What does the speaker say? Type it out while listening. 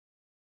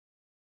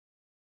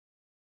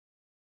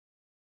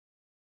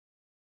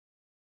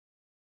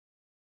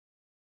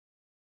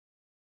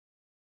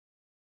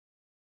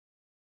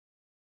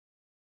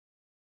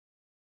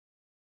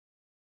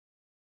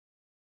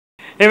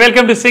Hey,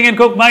 welcome to Sing and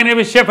Cook. My name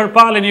is Chef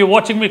Harpal and you're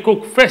watching me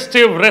cook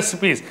festive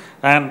recipes.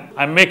 And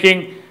I'm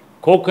making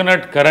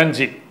coconut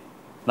karanji.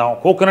 Now,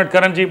 coconut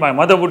karanji, my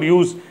mother would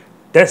use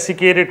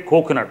desiccated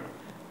coconut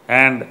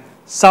and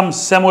some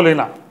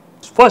semolina.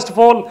 First of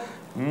all,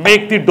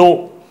 make the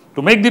dough.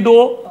 To make the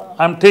dough,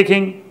 I'm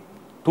taking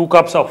 2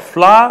 cups of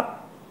flour,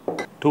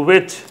 to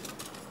which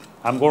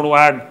I'm going to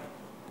add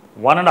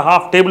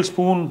 1.5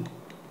 tablespoon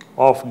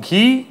of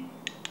ghee,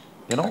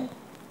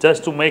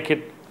 just to make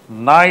it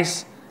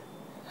nice,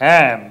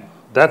 and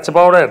that's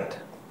about it.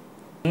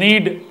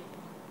 Knead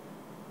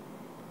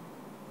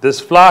this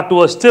flour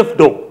to a stiff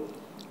dough.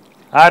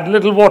 Add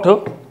little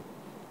water.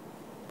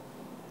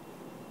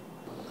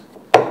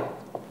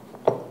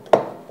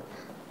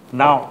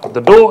 Now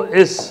the dough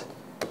is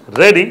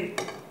ready.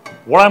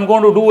 What I'm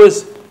going to do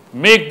is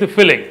make the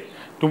filling.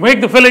 To make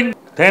the filling,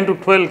 10 to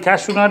 12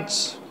 cashew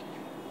nuts,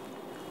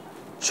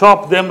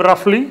 chop them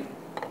roughly.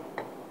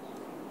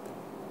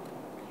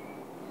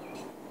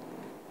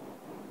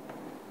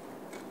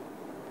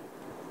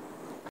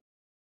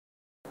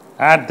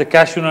 Add the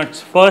cashew nuts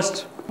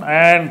first,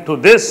 and to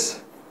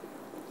this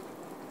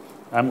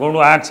I'm going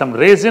to add some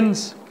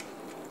raisins,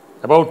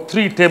 about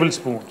 3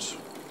 tablespoons.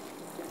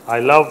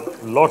 I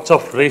love lots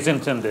of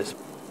raisins in this.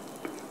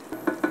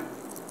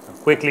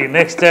 Quickly,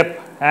 next step,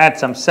 add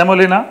some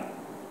semolina,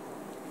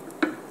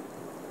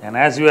 and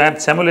as you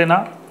add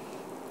semolina,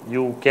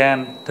 you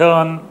can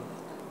turn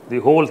the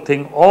whole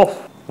thing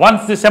off.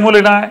 Once the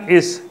semolina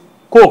is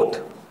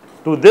cooked,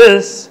 to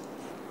this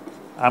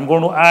I'm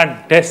going to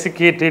add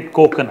desiccated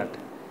coconut.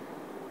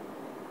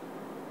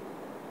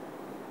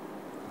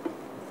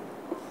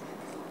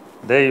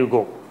 There you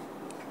go.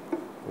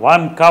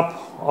 1 cup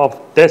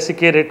of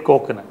desiccated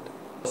coconut.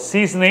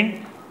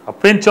 Seasoning, a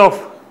pinch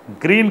of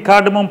green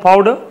cardamom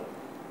powder,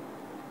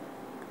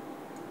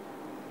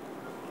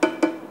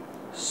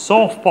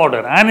 soft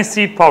powder,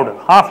 aniseed powder,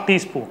 ½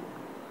 teaspoon.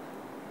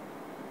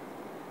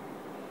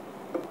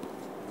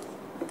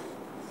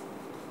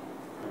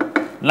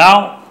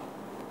 Now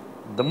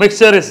the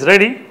mixture is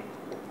ready.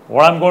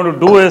 What I'm going to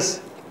do is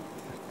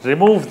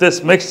remove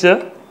this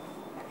mixture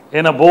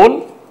in a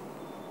bowl.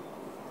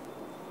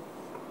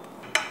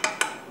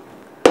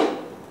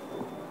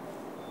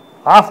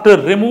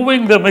 After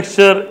removing the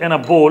mixture in a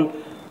bowl,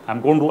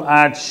 I'm going to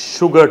add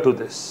sugar to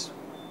this.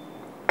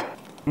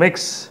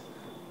 Mix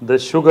the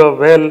sugar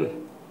well.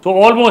 So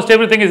almost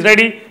everything is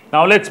ready.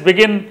 Now let's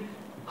begin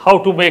how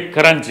to make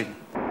karanji.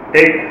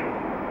 Take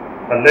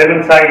a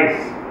lemon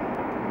size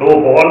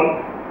dough ball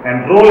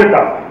and roll it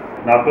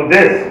up. Now to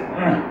this,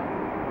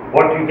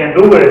 what you can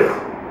do is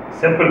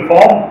simple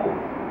form.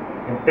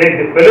 You take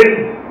the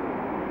filling,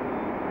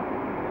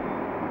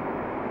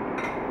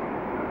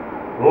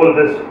 roll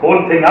this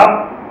whole thing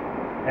up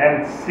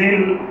and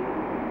seal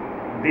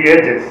the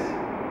edges.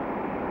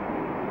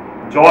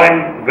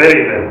 Join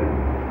very well.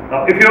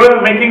 Now if you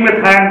are making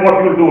with hand,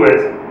 what you do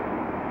is,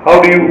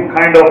 how do you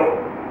kind of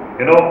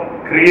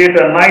create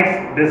a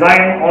nice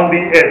design on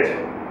the edge?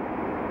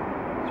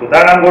 So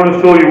that I'm going to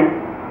show you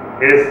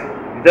is,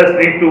 you just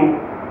need to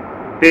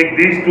take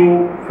these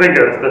 2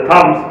 fingers, the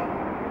thumbs,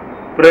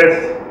 press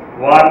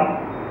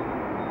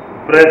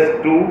 1,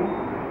 press 2,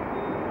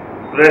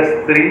 press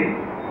 3,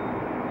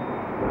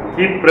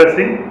 keep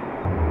pressing.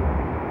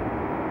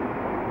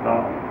 Now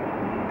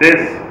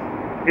this,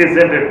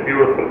 isn't it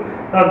beautiful?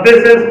 Now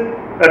this is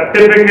a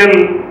typical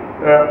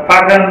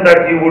pattern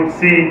that you would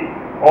see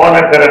on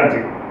a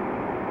karanji.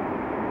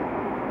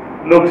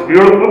 Looks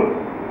beautiful,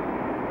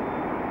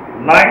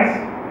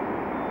 nice,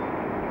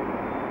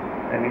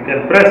 and you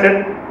can press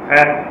it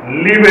and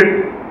leave it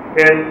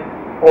in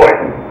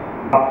oil.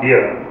 Up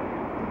here,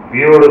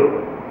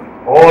 beautiful,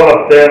 all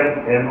of them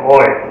in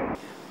oil.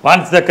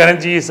 Once the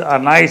karanjis are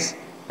nice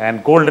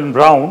and golden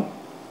brown,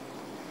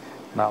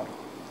 now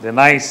they're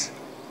nice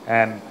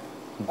and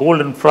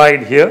golden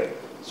fried here,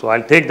 so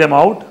I'll take them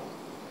out.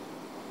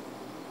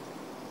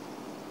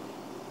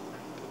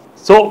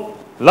 So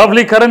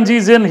lovely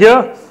karanjis in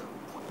here,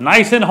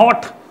 nice and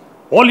hot.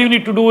 All you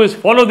need to do is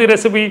follow the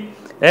recipe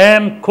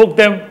and cook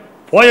them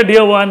for your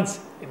dear ones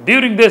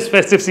during this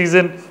festive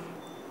season.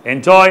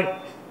 Enjoy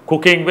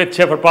cooking with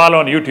Chef Harpal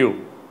on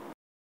YouTube.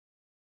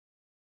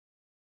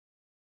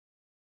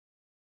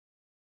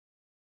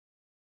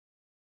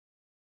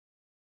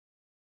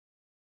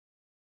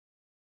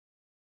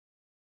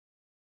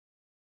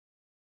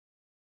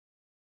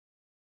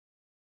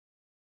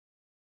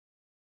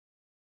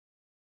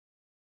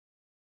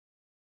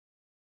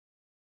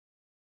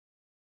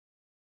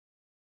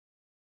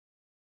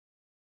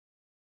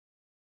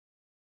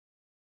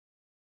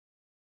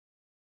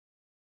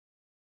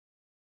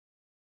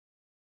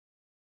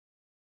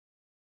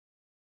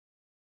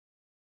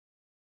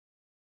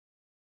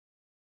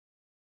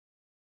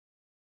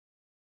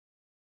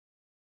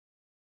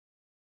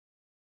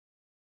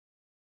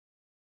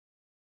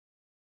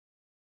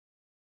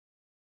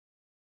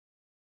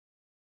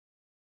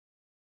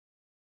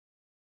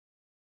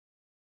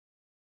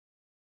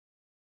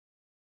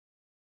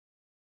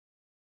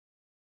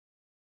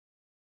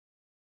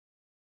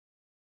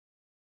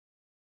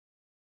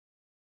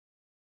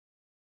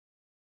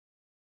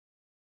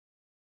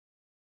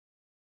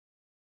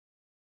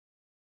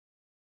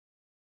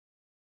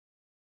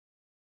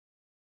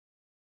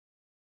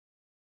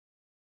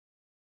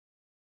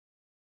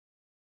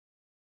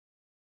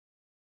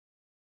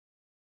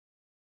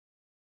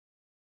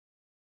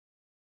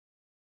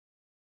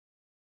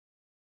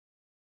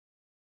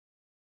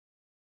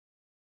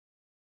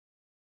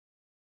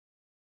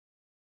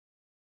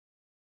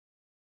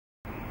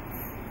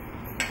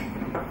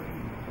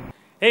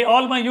 Hey,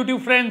 all my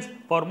YouTube friends,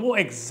 for more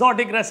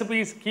exotic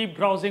recipes, keep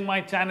browsing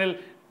my channel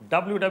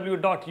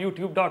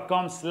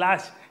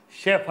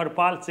www.youtube.com/Chef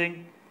Harpal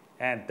Singh,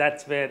 and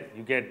that's where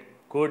you get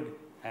good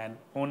and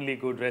only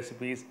good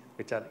recipes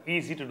which are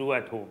easy to do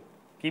at home.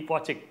 Keep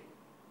watching.